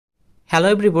Hello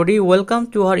everybody,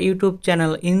 welcome to our YouTube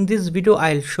channel. In this video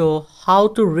I'll show how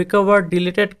to recover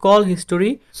deleted call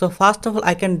history. So first of all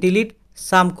I can delete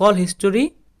some call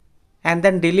history and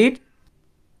then delete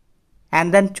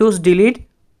and then choose delete,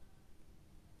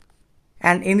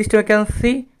 and in this way I can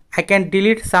see I can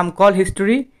delete some call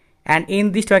history, and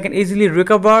in this way I can easily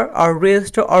recover or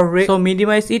restore so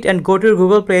minimize it and go to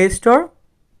Google Play Store.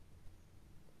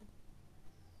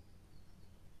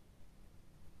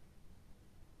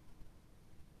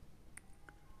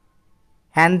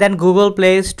 And then Google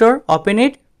Play Store, open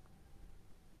it,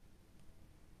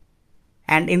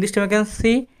 and in this time you can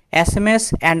see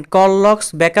SMS and call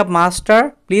logs backup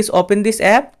master. Please open this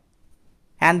app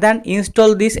and then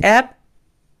install this app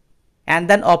and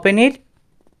then open it,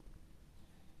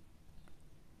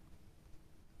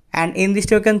 and in this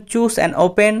time you can choose and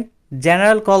open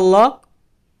general call log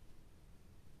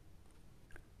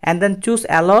and then choose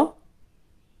allow,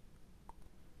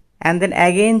 and then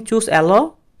again choose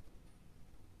allow,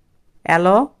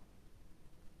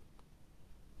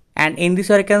 and in this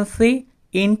way you can see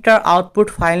enter output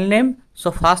file name.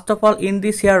 So first of all in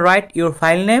this here write your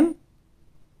file name,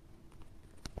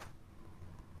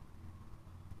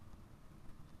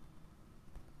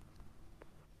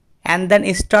 and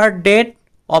then start date,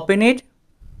 open it,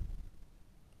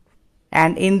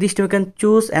 and in this you can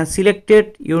choose and select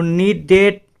it you need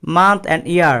date, month and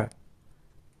year,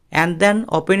 and then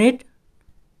open it,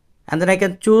 and then I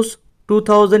can choose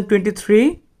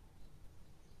 2023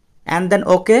 and then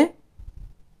OK,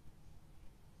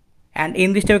 and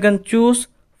in this you can choose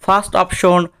first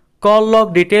option call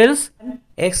log details,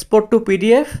 export to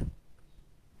PDF,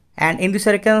 and in this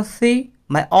I can see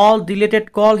my all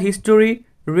deleted call history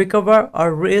recover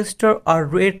or restore or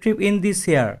retrieve in this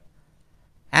here,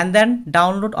 and then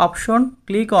download option,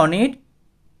 click on it.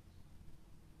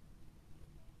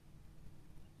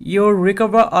 Your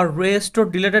recover or restore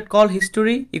deleted call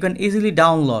history you can easily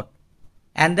download,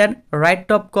 and then right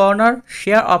top corner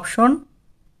share option,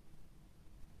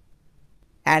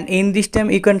 and in this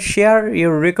time you can share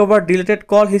your recover deleted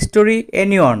call history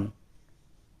anyone,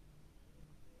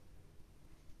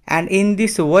 and in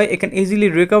this way you can easily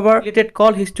recover deleted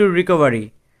call history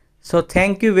recovery. So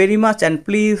thank you very much, and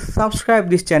please subscribe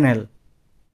this channel.